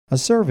A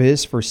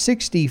service for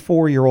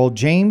 64-year-old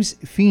James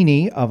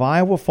Feeney of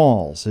Iowa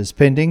Falls is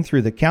pending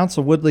through the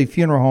Council Woodley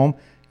Funeral Home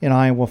in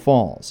Iowa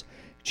Falls.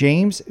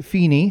 James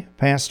Feeney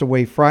passed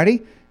away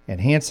Friday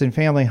at Hanson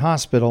Family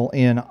Hospital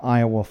in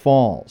Iowa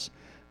Falls.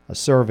 A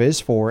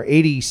service for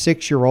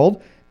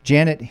 86-year-old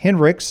Janet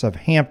Hendricks of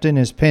Hampton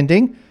is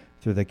pending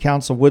through the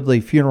Council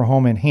Woodley Funeral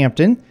Home in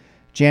Hampton.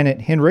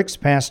 Janet Hendricks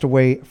passed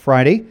away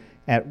Friday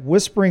at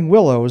Whispering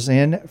Willows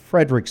in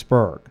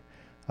Fredericksburg.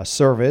 A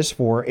service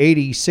for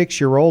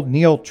 86-year-old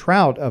Neil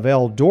Trout of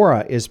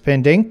Eldora is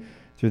pending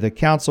through the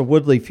Council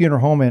Woodley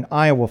Funeral Home in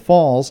Iowa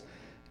Falls.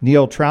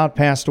 Neil Trout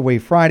passed away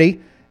Friday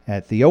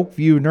at the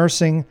Oakview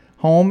Nursing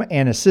Home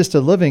and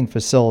Assisted Living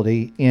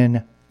Facility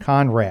in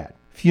Conrad.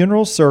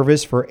 Funeral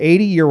service for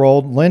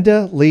 80-year-old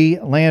Linda Lee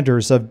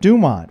Landers of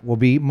Dumont will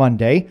be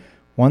Monday,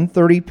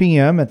 1:30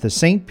 p.m. at the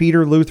St.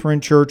 Peter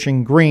Lutheran Church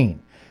in Greene.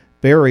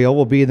 Burial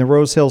will be in the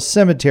Rose Hill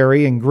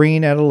Cemetery in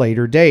Greene at a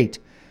later date.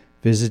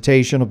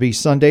 Visitation will be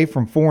Sunday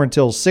from 4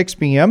 until 6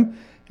 p.m.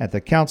 at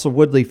the Council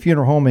Woodley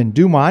Funeral Home in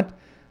Dumont.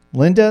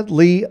 Linda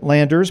Lee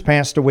Landers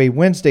passed away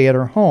Wednesday at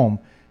her home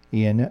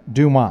in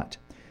Dumont.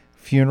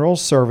 Funeral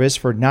service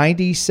for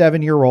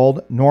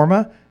 97-year-old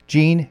Norma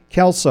Jean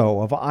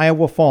Kelso of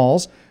Iowa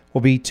Falls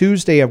will be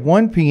Tuesday at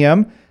 1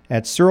 p.m.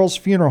 at Searles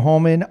Funeral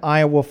Home in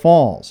Iowa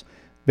Falls.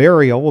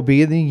 Burial will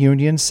be in the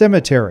Union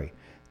Cemetery.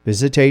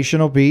 Visitation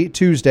will be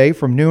Tuesday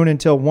from noon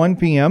until 1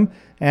 p.m.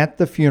 at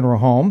the funeral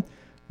home.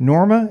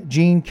 Norma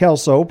Jean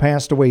Kelso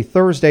passed away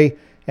Thursday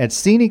at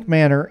Scenic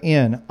Manor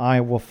in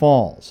Iowa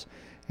Falls.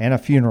 And a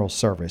funeral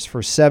service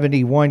for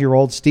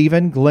 71-year-old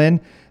Stephen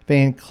Glenn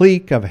Van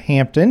Cleek of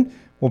Hampton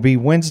will be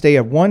Wednesday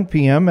at 1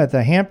 p.m. at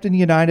the Hampton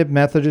United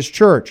Methodist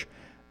Church.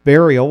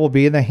 Burial will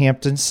be in the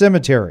Hampton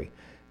Cemetery.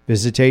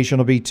 Visitation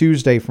will be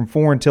Tuesday from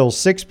 4 until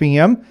 6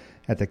 p.m.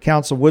 at the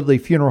Council Woodley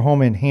Funeral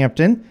Home in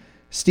Hampton.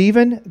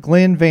 Stephen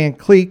Glenn Van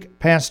Cleek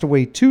passed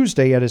away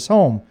Tuesday at his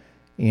home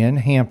in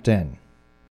Hampton.